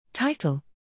Title: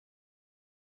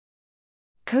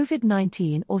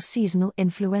 COVID-19 or seasonal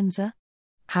influenza?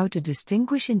 How to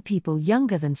distinguish in people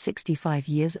younger than 65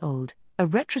 years old, a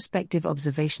retrospective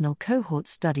observational cohort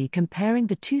study comparing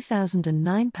the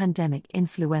 2009 pandemic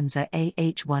influenza A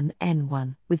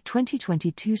H1N1 with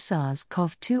 2022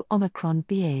 SARS-CoV-2 Omicron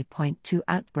BA.2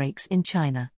 outbreaks in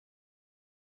China.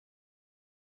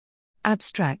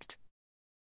 Abstract.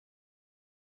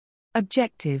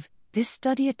 Objective: this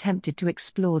study attempted to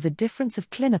explore the difference of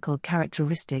clinical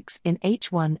characteristics in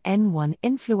H1N1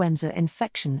 influenza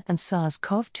infection and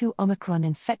SARS-CoV-2 Omicron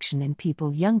infection in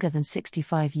people younger than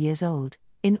 65 years old,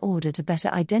 in order to better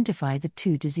identify the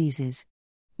two diseases.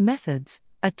 Methods: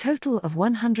 a total of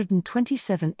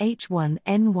 127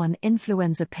 H1N1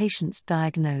 influenza patients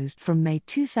diagnosed from May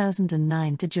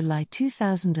 2009 to July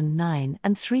 2009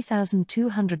 and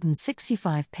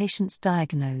 3,265 patients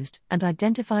diagnosed and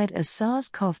identified as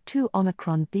SARS-CoV-2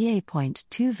 Omicron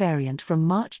BA.2 variant from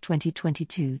March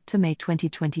 2022 to May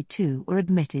 2022 were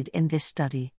admitted in this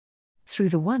study. Through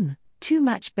the 1-2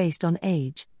 match based on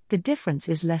age, the difference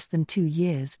is less than 2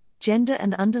 years. Gender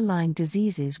and underlying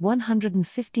diseases: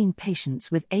 115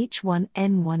 patients with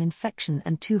H1N1 infection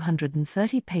and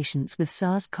 230 patients with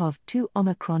SARS-CoV-2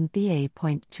 Omicron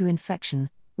BA.2 infection,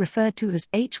 referred to as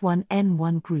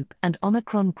H1N1 group and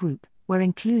Omicron group, were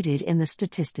included in the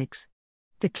statistics.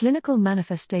 The clinical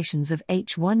manifestations of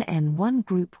H1N1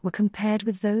 group were compared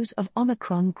with those of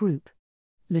Omicron group.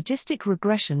 Logistic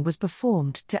regression was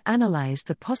performed to analyze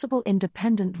the possible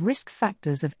independent risk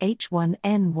factors of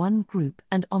H1N1 group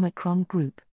and Omicron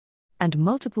group. And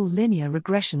multiple linear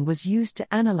regression was used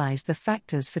to analyze the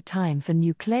factors for time for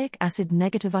nucleic acid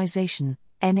negativization,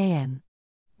 NAN.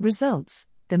 Results: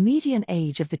 the median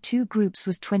age of the two groups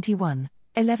was 21,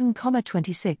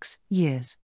 11,26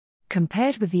 years.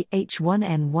 Compared with the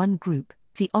H1N1 group,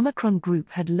 the Omicron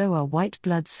group had lower white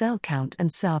blood cell count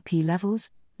and SARP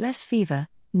levels, less fever,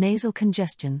 nasal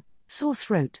congestion, sore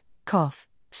throat, cough,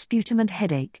 sputum and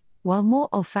headache, while more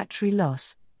olfactory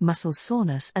loss, muscle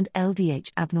soreness and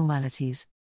LDH abnormalities.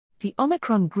 The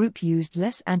Omicron group used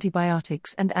less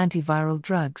antibiotics and antiviral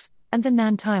drugs, and the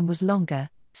NAN time was longer,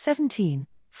 17,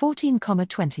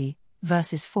 14,20,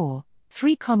 versus 4,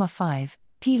 3,5,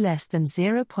 p less than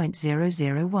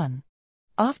 0.001.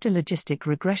 After logistic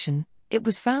regression, it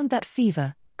was found that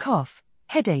fever, cough,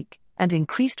 headache, and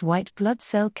increased white blood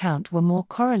cell count were more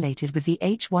correlated with the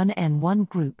H1N1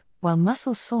 group, while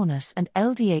muscle soreness and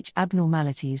LDH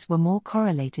abnormalities were more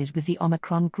correlated with the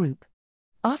Omicron group.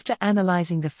 After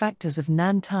analyzing the factors of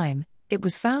NAN time, it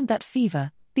was found that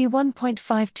fever,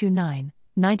 B1.529,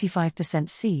 95%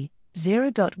 C,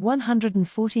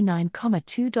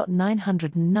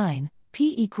 0.149,2.909,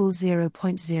 p equals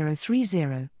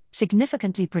 0.030,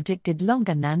 significantly predicted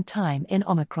longer NAN time in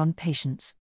Omicron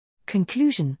patients.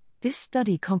 Conclusion: this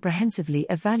study comprehensively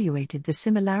evaluated the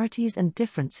similarities and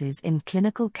differences in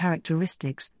clinical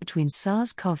characteristics between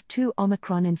SARS-CoV-2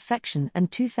 Omicron infection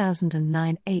and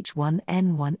 2009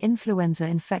 H1N1 influenza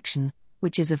infection,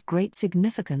 which is of great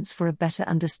significance for a better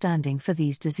understanding for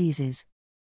these diseases.